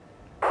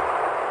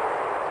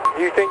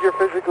Do you think you're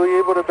physically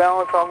able to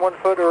balance on one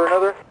foot or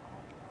another?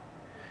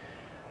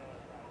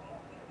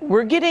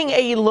 We're getting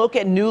a look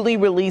at newly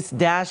released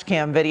dash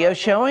cam video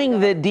showing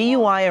the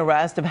DUI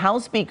arrest of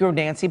House Speaker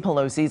Nancy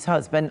Pelosi's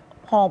husband,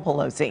 Paul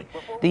Pelosi.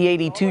 The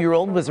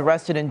 82-year-old was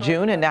arrested in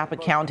June in Napa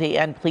County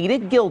and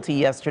pleaded guilty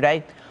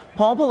yesterday.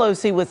 Paul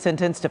Pelosi was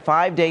sentenced to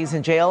 5 days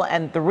in jail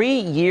and 3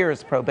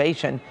 years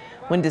probation.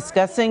 When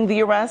discussing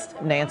the arrest,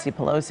 Nancy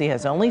Pelosi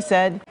has only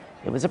said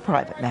it was a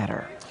private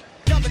matter.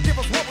 Gotta give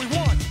us what we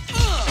want.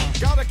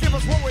 Gotta give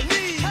us what we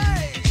need.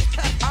 Hey.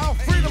 Our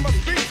freedom of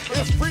speech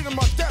is freedom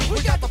of death.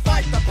 We got to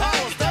fight the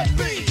powers that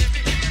be.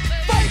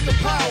 Fight the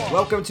power.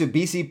 Welcome to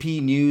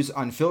BCP News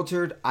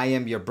Unfiltered. I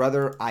am your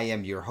brother. I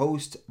am your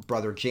host,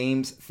 Brother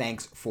James.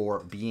 Thanks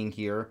for being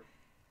here.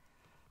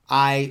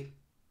 I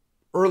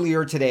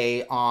earlier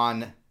today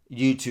on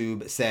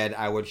YouTube said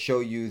I would show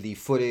you the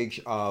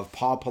footage of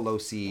Paul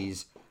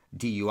Pelosi's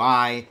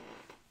DUI.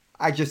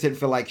 I just didn't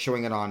feel like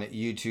showing it on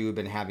YouTube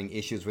and having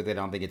issues with it. I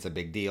don't think it's a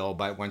big deal.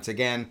 But once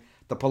again,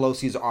 the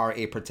Pelosis are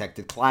a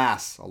protected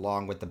class,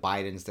 along with the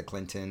Bidens, the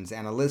Clintons,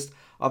 and a list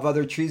of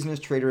other treasonous,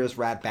 traitorous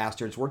rat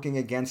bastards working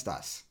against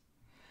us.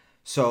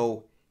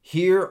 So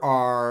here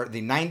are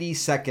the 90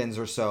 seconds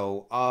or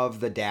so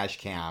of the dash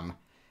cam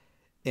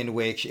in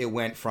which it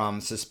went from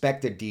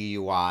suspected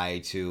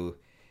DUI to,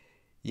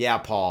 yeah,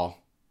 Paul,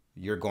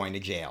 you're going to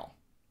jail.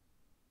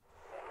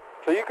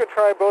 So you can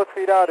try both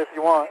feet out if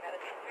you want.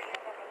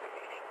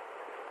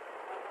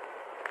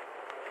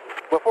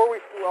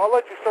 I'll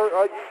let you start.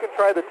 You can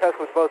try the test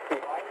with both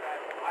feet.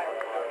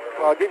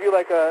 I'll give you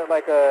like a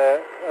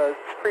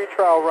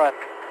pre-trial run,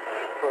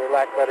 for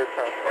lack of a better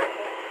term.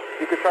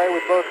 You can try it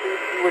with both feet,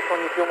 see which one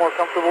you feel more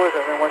comfortable with,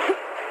 and then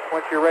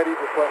once you're ready,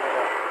 just let me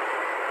know.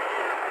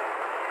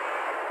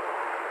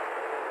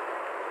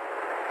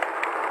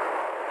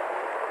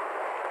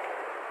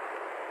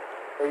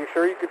 Are you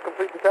sure you could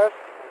complete the test?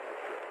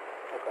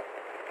 Okay.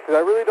 Because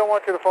I really don't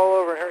want you to fall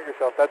over and hurt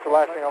yourself. That's the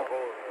last thing I'll...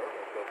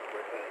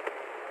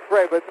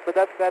 Right, but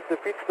that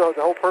defeats the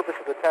whole purpose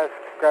of the test,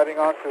 grabbing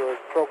onto a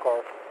patrol car.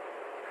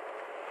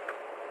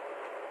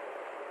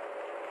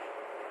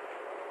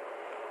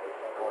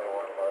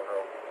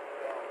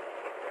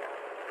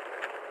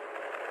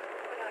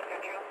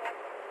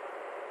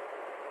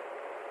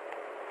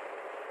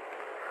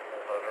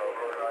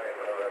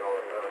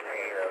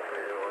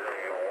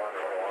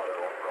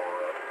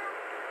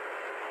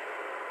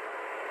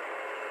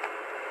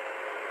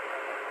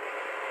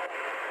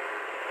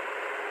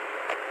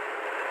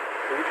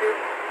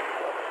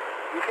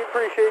 You seem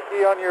pretty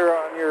shaky on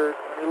your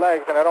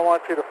legs, and I don't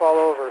want you to fall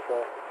over. So.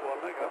 Well,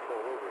 I'm not gonna fall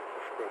over. It's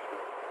just a question.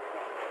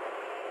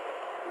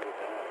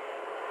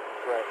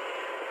 Right.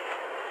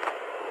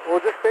 Well,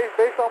 just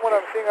based on what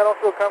I'm seeing, I don't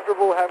feel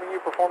comfortable having you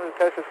perform the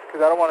test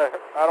because I don't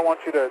want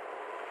you to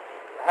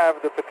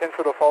have the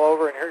potential to fall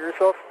over and hurt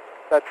yourself.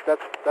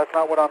 That's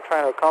not what I'm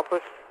trying to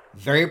accomplish.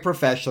 Very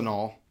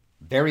professional,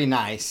 very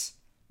nice,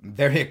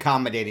 very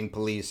accommodating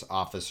police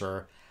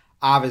officer.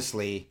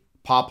 Obviously,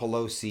 Paul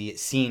Pelosi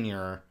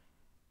Sr.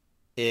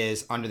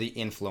 is under the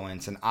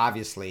influence, and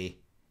obviously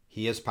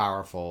he is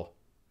powerful.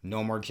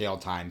 No more jail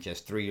time,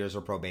 just 3 years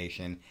of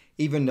probation.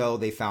 Even though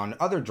they found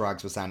other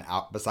drugs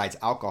besides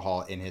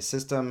alcohol in his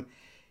system,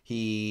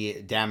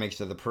 he damaged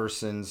the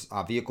person's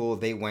vehicle.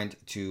 They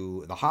went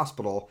to the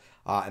hospital,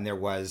 and there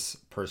was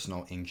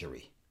personal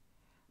injury.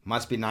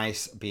 Must be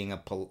nice being a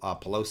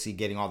Pelosi,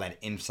 getting all that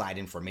inside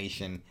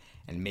information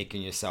and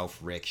making yourself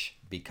rich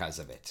because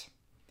of it.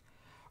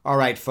 All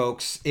right,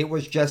 folks, it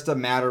was just a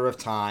matter of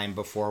time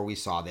before we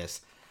saw this.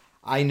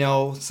 I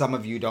know some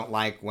of you don't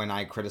like when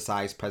I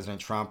criticize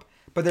President Trump,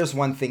 but there's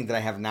one thing that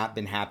I have not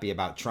been happy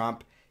about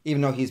Trump,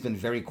 even though he's been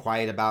very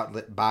quiet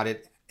about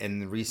it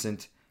in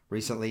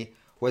recently,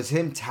 was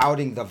him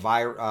touting the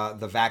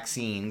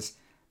vaccines,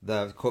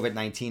 the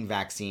COVID-19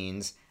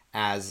 vaccines,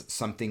 as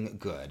something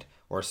good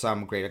or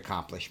some great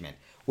accomplishment,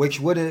 which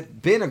would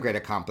have been a great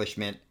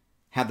accomplishment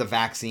had the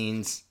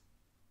vaccines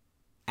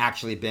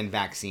actually been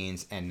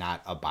vaccines and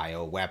not a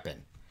bioweapon.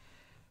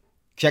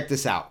 Check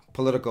this out.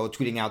 Politico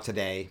tweeting out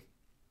today.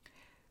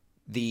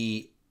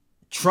 The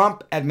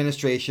Trump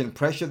administration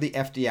pressured the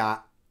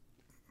FBI.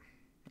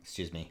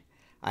 Excuse me.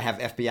 I have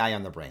FBI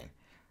on the brain.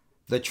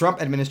 The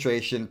Trump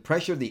administration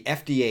pressured the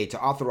FDA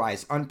to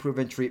authorize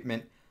unproven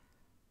treatment,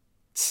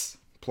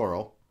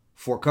 plural,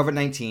 for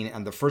COVID-19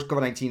 and the first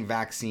COVID-19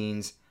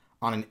 vaccines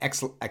on an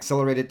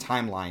accelerated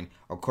timeline,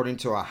 according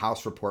to a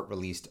House report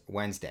released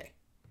Wednesday.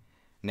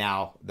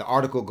 Now, the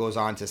article goes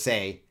on to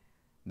say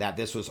that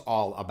this was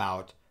all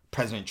about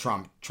President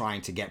Trump trying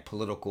to get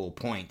political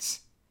points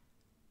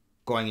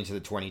going into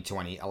the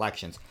 2020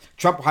 elections.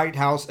 Trump White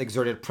House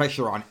exerted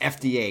pressure on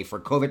FDA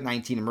for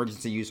COVID-19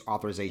 emergency use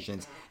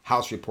authorizations,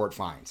 House report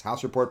finds.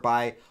 House report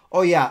by,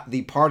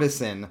 the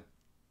partisan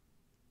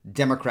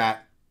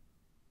Democrat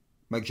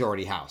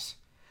majority House.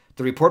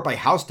 The report by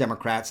House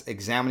Democrats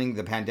examining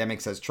the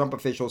pandemic says Trump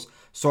officials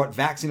sought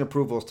vaccine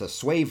approvals to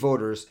sway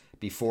voters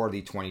before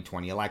the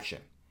 2020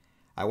 election.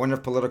 I wonder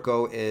if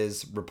Politico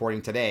is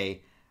reporting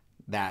today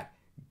that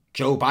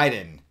Joe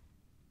Biden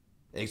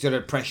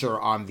exerted pressure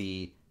on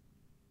the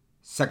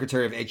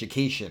Secretary of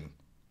Education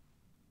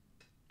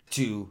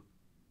to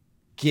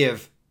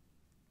give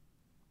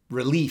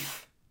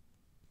relief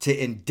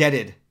to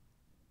indebted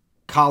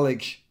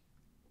college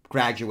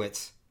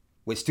graduates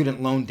with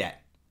student loan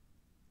debt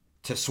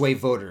to sway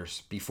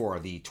voters before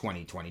the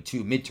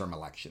 2022 midterm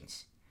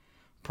elections.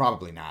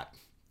 Probably not.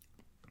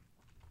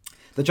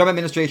 The Trump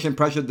administration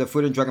pressured the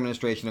Food and Drug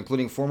Administration,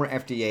 including former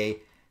FDA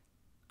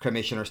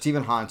Commissioner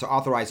Stephen Hahn, to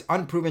authorize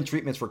unproven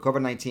treatments for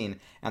COVID-19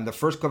 and the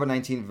first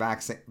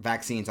COVID-19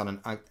 vaccines on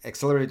an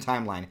accelerated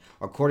timeline,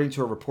 according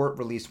to a report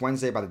released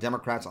Wednesday by the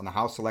Democrats on the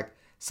House Select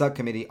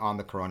Subcommittee on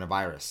the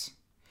Coronavirus.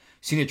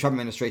 Senior Trump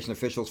administration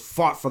officials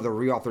fought for the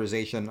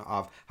reauthorization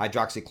of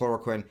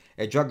hydroxychloroquine,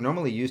 a drug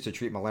normally used to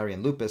treat malaria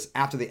and lupus,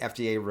 after the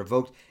FDA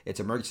revoked its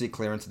emergency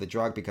clearance of the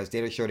drug because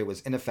data showed it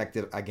was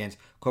ineffective against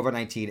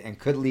COVID-19 and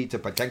could lead to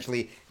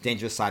potentially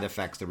dangerous side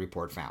effects, the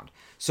report found.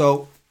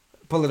 So,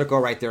 Politico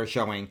right there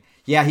showing,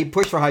 yeah, he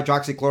pushed for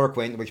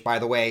hydroxychloroquine, which, by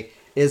the way,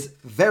 is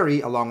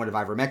very, along with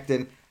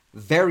ivermectin,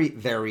 very,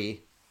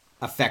 very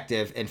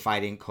effective in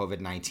fighting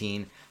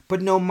COVID-19,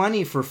 but no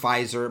money for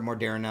Pfizer,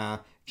 Moderna,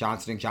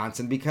 Johnson &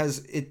 Johnson, because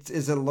it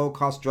is a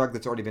low-cost drug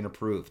that's already been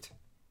approved.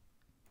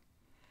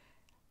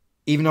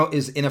 Even though it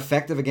is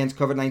ineffective against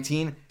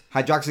COVID-19,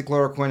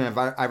 hydroxychloroquine and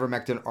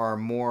ivermectin are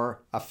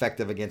more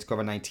effective against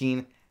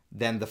COVID-19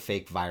 than the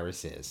fake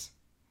virus is.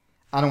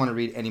 I don't want to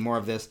read any more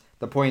of this.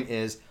 The point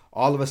is,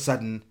 all of a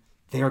sudden,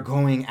 they are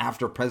going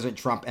after President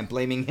Trump and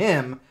blaming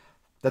him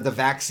that the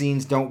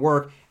vaccines don't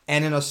work,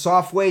 and in a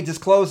soft way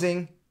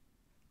disclosing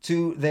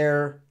to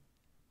their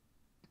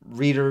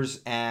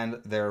readers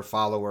and their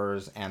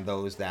followers and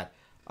those that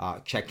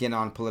check in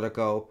on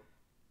Politico,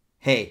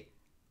 hey,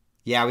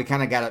 yeah, we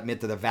kind of got to admit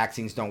that the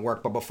vaccines don't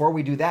work. But before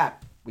we do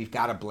that, we've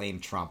got to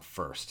blame Trump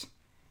first.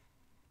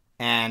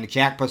 And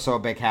Jack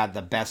Posobiec had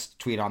the best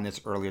tweet on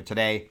this earlier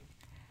today.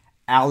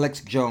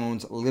 Alex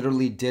Jones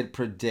literally did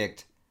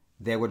predict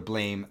they would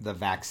blame the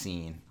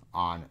vaccine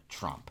on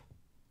Trump.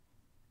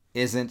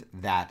 Isn't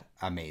that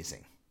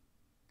amazing?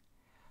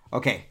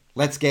 Okay,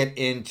 let's get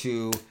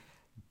into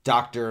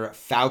Dr.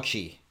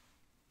 Fauci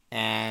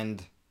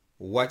and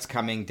what's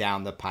coming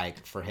down the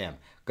pike for him.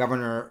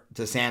 Governor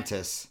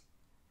DeSantis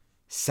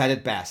said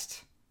it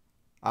best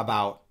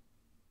about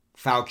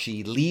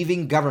Fauci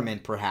leaving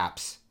government,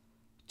 perhaps,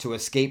 to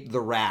escape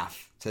the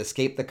wrath, to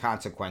escape the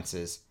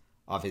consequences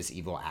of his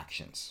evil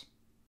actions.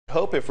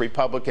 Hope if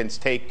Republicans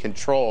take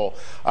control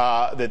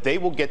that they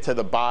will get to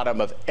the bottom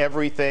of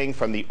everything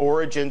from the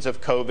origins of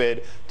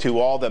COVID to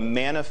all the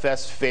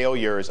manifest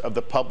failures of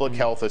the public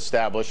health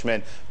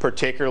establishment,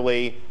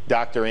 particularly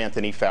Dr.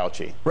 Anthony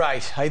Fauci.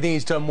 Right. I think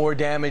he's done more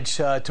damage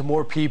to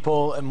more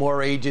people and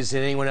more ages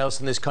than anyone else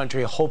in this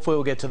country. Hopefully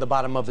we'll get to the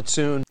bottom of it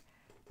soon.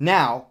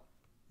 Now,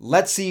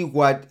 let's see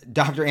what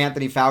Dr.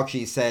 Anthony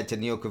Fauci said to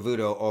Neil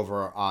Cavuto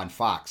over on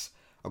Fox.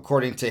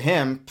 According to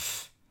him,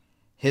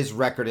 his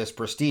record is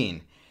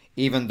pristine.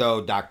 Even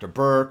though Dr.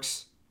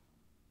 Birx,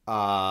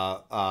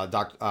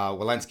 Dr.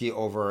 Walensky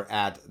over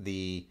at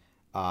the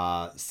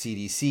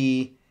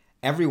CDC,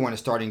 everyone is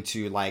starting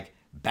to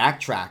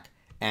backtrack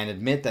and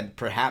admit that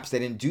perhaps they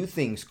didn't do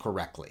things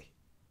correctly.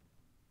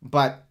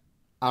 But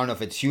I don't know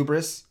if it's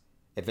hubris,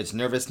 if it's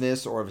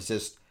nervousness, or if it's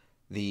just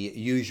the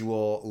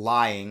usual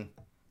lying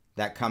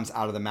that comes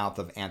out of the mouth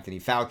of Anthony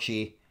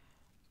Fauci.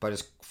 But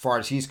as far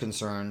as he's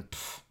concerned,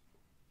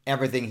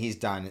 everything he's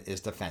done is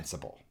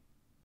defensible.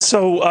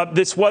 So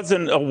this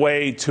wasn't a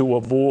way to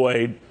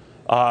avoid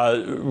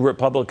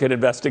Republican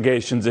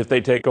investigations if they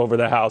take over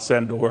the House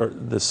and or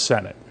the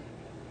Senate.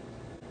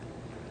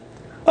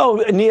 Oh,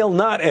 Neil,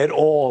 not at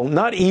all.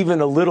 Not even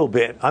a little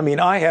bit. I mean,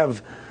 I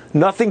have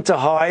nothing to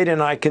hide,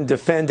 and I can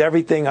defend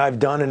everything I've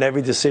done and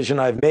every decision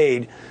I've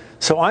made.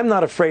 So I'm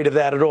not afraid of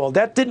that at all.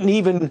 That didn't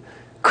even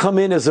come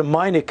in as a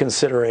minor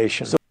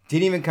consideration.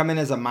 Didn't even come in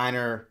as a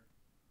minor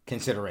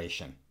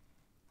consideration.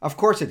 Of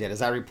course it did.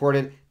 As I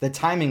reported, the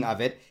timing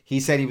of it,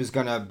 he said he was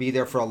going to be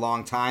there for a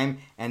long time,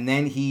 and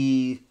then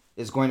he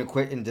is going to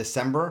quit in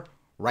December,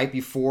 right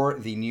before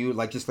the new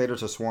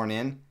legislators are sworn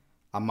in,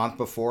 a month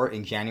before,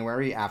 in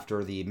January,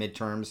 after the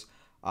midterms.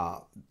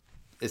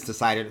 It's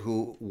decided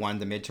who won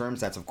the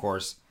midterms. That's, of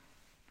course,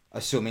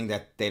 assuming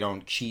that they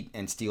don't cheat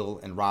and steal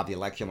and rob the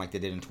election like they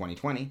did in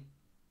 2020.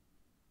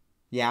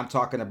 Yeah, I'm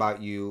talking about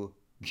you,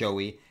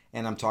 Joey,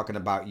 and I'm talking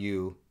about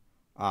you,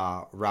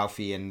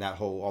 Ralphie, and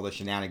all the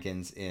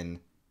shenanigans in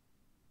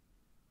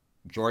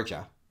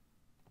Georgia.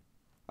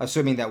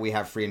 Assuming that we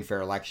have free and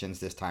fair elections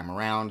this time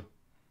around,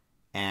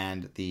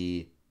 and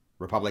the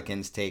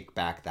Republicans take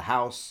back the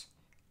House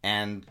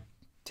and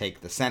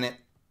take the Senate,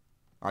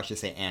 or I should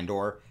say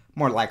or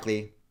more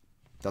likely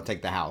they'll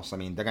take the House. I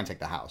mean, they're going to take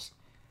the House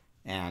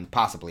and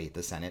possibly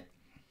the Senate.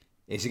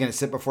 Is he going to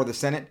sit before the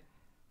Senate?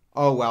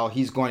 Oh, well,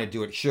 he's going to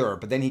do it, sure.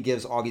 But then he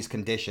gives all these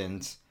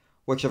conditions,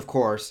 which, of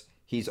course,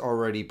 he's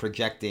already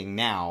projecting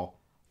now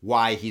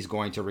why he's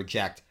going to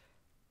reject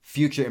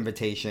future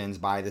invitations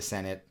by the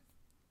Senate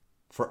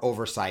for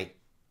oversight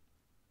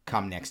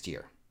come next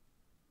year.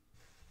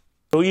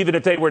 So even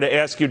if they were to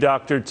ask you,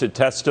 doctor, to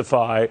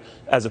testify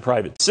as a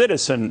private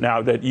citizen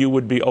now, that you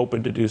would be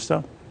open to do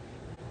so?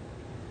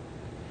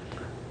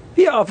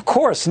 Yeah, of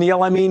course,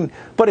 Neil. I mean,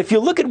 but if you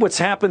look at what's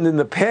happened in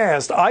the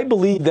past, I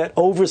believe that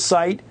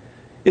oversight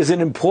is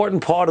an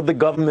important part of the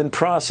government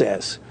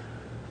process.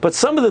 But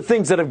some of the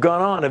things that have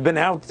gone on have been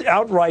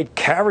outright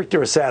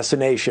character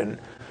assassination.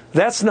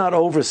 That's not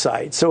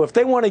oversight. So if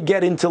they want to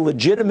get into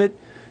legitimate,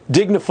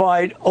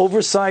 dignified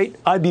oversight,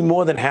 I'd be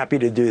more than happy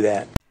to do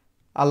that.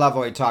 I love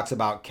how he talks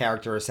about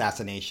character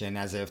assassination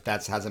as if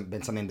that hasn't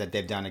been something that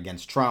they've done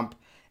against Trump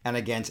and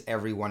against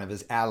every one of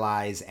his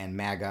allies and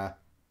MAGA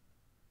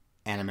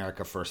and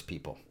America First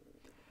people.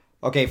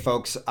 Okay,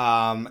 folks,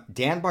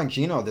 Dan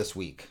Bongino this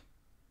week.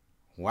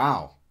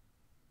 Wow.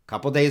 A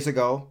couple days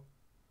ago,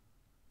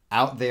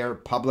 out there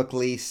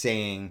publicly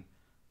saying,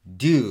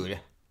 dude,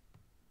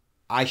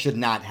 I should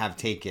not have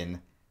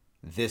taken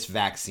this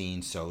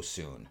vaccine so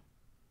soon.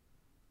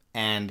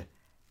 And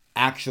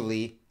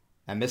actually,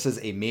 and this is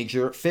a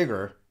major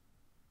figure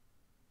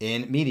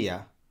in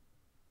media,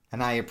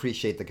 and I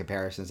appreciate the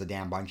comparisons to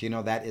Dan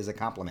Bongino. That is a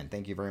compliment.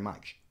 Thank you very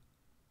much.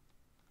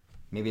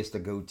 Maybe it's the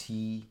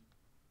goatee,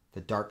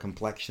 the dark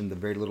complexion, the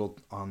very little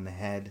on the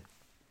head.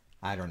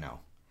 I don't know.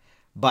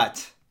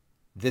 But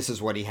this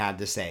is what he had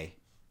to say,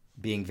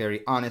 being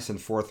very honest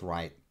and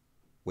forthright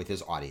with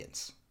his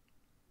audience.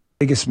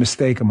 Biggest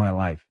mistake of my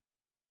life.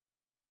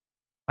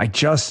 I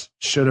just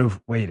should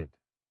have waited.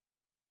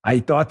 I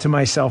thought to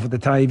myself at the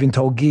time, I even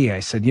told Guy,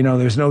 I said, you know,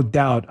 there's no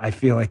doubt I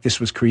feel like this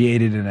was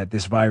created in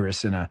this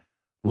virus in a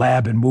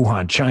lab in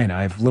Wuhan, China.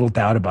 I have little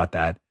doubt about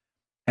that.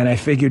 And I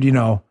figured, you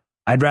know,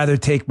 I'd rather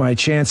take my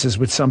chances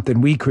with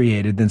something we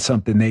created than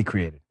something they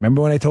created.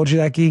 Remember when I told you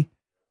that, Guy?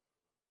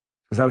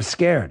 Because I was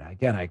scared.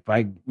 Again,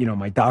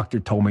 my doctor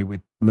told me with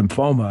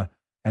lymphoma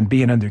and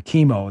being under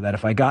chemo that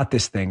if I got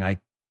this thing,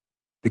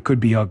 it could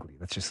be ugly.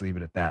 Let's just leave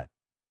it at that.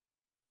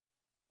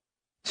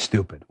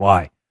 Stupid.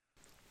 Why?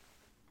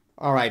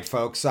 All right,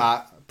 folks.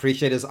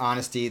 Appreciate his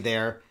honesty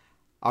there.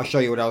 I'll show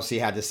you what else he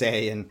had to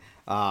say, and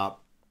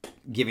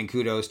giving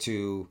kudos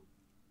to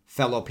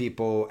fellow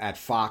people at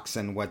Fox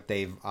and what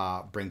they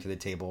bring to the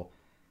table.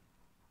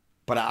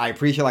 But I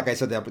appreciate, like I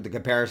said, the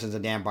comparisons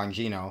of Dan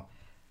Bongino.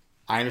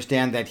 I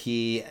understand that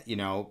he,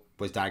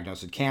 was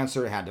diagnosed with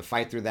cancer, had to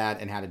fight through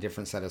that, and had a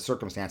different set of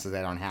circumstances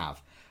that I don't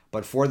have.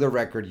 But for the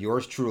record,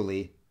 yours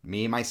truly,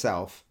 me,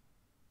 myself,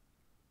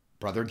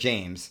 Brother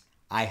James,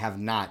 I have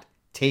not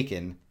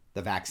taken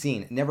the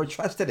vaccine. Never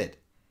trusted it.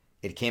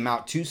 It came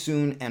out too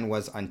soon and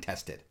was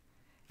untested.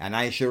 And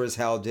I sure as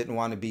hell didn't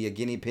want to be a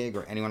guinea pig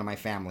or anyone in my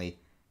family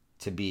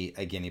to be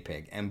a guinea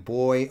pig. And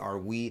boy, are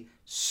we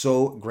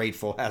so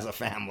grateful as a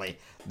family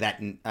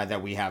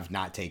that we have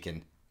not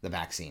taken the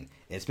vaccine.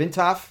 It's been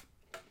tough.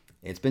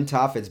 It's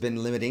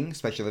been limiting,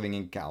 especially living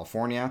in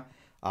California.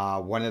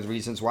 One of the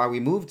reasons why we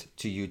moved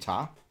to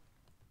Utah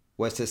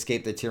was to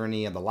escape the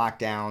tyranny of the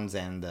lockdowns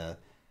and the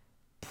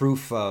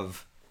proof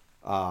of,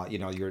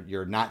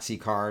 your Nazi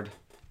card,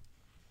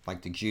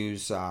 like the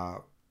Jews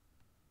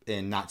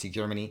in Nazi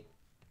Germany,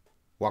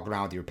 walk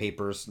around with your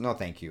papers. No,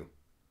 thank you.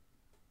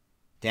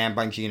 Dan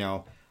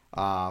Bongino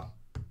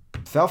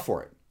fell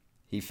for it.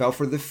 He fell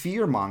for the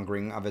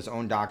fear-mongering of his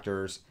own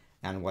doctors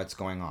and what's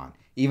going on.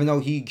 Even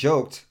though he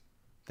joked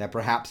that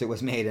perhaps it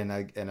was made in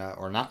a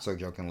or not so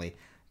jokingly,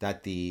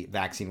 that the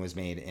vaccine was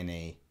made in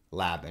a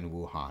lab in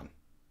Wuhan.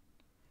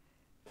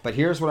 But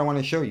here's what I want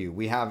to show you.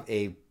 We have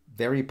a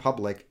very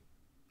public,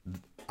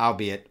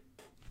 albeit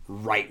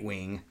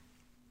right-wing,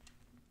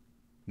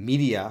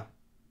 media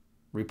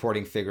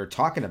reporting figure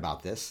talking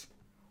about this,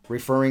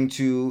 referring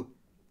to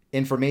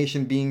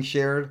information being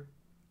shared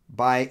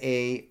by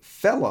a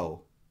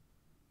fellow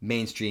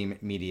mainstream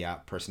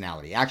media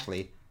personality.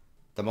 Actually,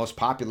 the most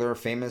popular,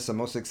 famous, and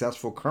most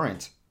successful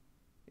current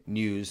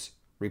news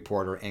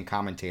reporter and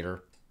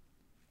commentator,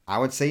 I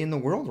would say, in the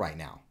world right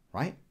now,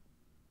 right?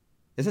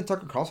 Isn't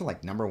Tucker Carlson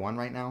like #1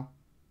 right now?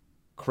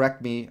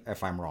 Correct me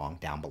if I'm wrong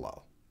down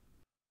below.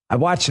 I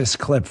watched this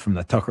clip from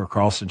the Tucker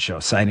Carlson show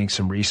citing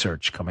some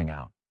research coming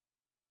out.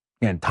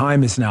 Again,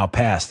 time has now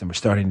passed and we're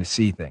starting to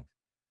see things.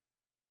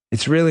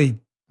 It's really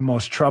the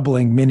most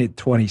troubling minute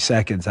 20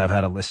 seconds I've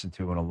had to listen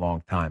to in a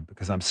long time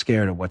because I'm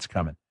scared of what's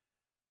coming.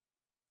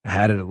 I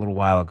had it a little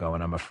while ago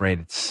and I'm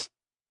afraid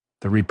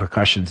the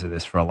repercussions of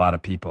this for a lot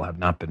of people have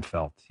not been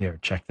felt. Here,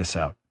 check this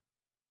out.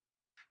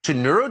 To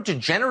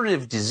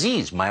neurodegenerative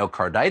disease,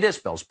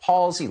 myocarditis, Bell's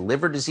palsy,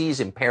 liver disease,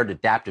 impaired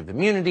adaptive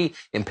immunity,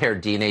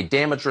 impaired DNA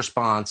damage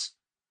response,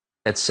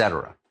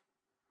 etc.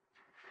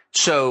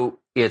 So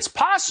it's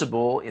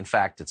possible, in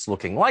fact, it's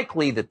looking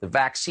likely that the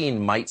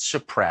vaccine might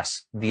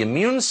suppress the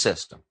immune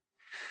system.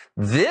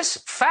 This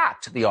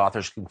fact, the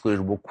authors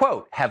concluded, will,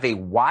 quote, have a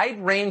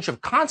wide range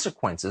of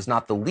consequences,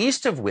 not the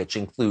least of which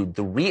include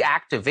the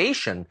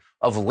reactivation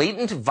of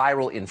latent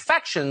viral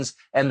infections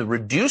and the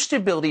reduced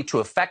ability to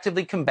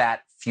effectively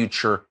combat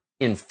future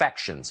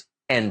infections,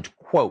 end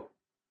quote.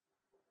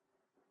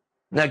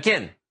 Now,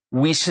 again,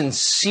 we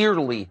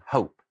sincerely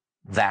hope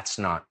that's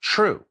not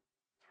true.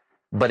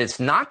 But it's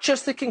not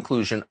just the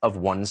conclusion of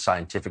one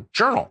scientific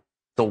journal.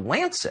 The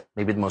Lancet,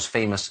 maybe the most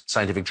famous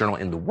scientific journal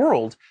in the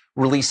world,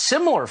 released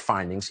similar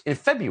findings in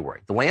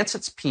February. The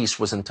Lancet's piece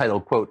was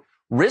entitled, quote,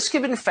 "Risk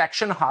of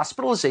infection,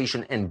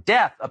 hospitalization, and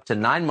death up to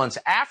 9 months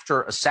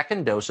after a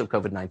second dose of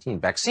COVID-19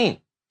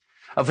 vaccine."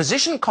 A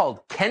physician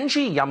called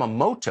Kenji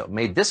Yamamoto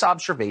made this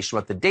observation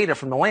about the data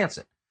from The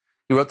Lancet.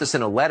 He wrote this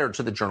in a letter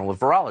to the Journal of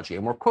Virology,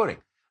 and we're quoting,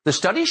 "The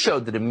study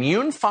showed that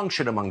immune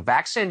function among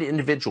vaccinated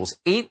individuals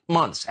 8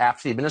 months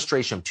after the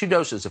administration of 2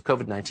 doses of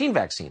COVID-19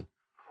 vaccine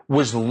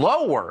was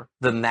lower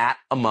than that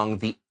among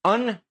the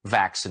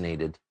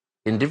unvaccinated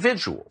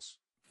individuals."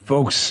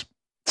 Folks,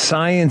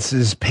 science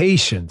is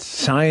patient.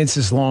 Science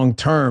is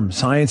long-term.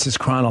 Science is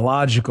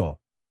chronological.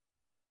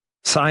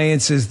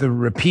 Science is the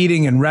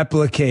repeating and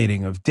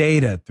replicating of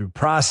data through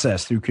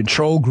process, through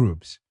control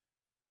groups.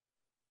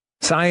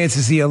 Science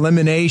is the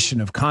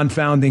elimination of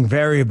confounding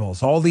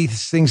variables. All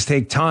these things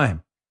take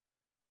time.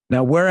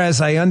 Now, whereas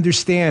I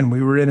understand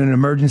we were in an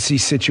emergency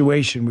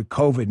situation with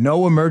COVID,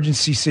 no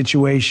emergency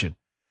situation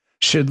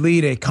should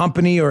lead a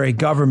company or a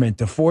government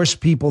to force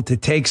people to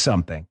take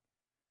something,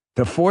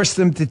 to force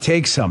them to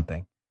take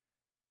something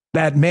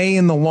that may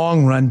in the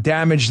long run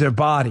damage their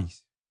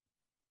bodies.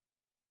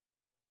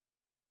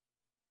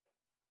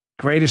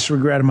 Greatest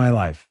regret of my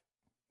life.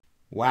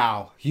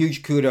 Wow.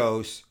 Huge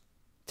kudos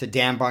to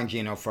Dan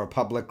Bongino for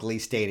publicly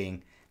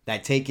stating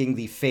that taking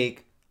the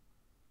fake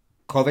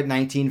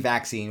COVID-19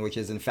 vaccine, which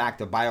is in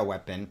fact a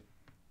bioweapon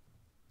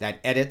that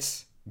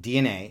edits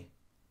DNA,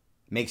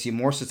 makes you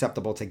more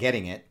susceptible to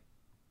getting it,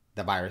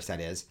 the virus that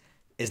is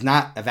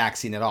not a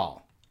vaccine at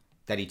all.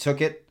 That he took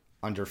it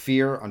under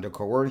fear, under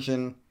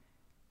coercion,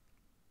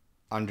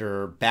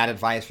 under bad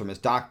advice from his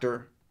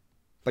doctor,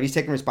 but he's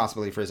taking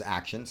responsibility for his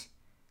actions.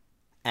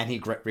 And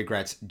he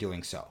regrets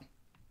doing so.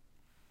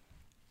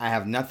 I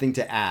have nothing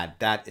to add.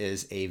 That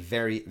is a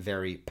very,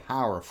 very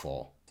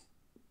powerful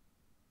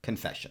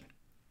confession.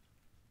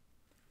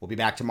 We'll be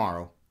back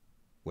tomorrow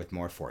with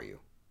more for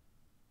you.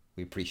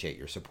 We appreciate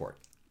your support.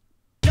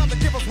 Gotta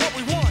give us what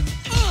we want.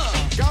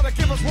 Gotta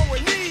give us what we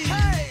need.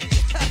 Hey,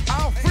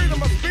 our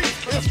freedom of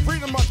speech is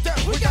freedom of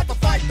death. We got to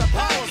fight the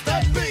powers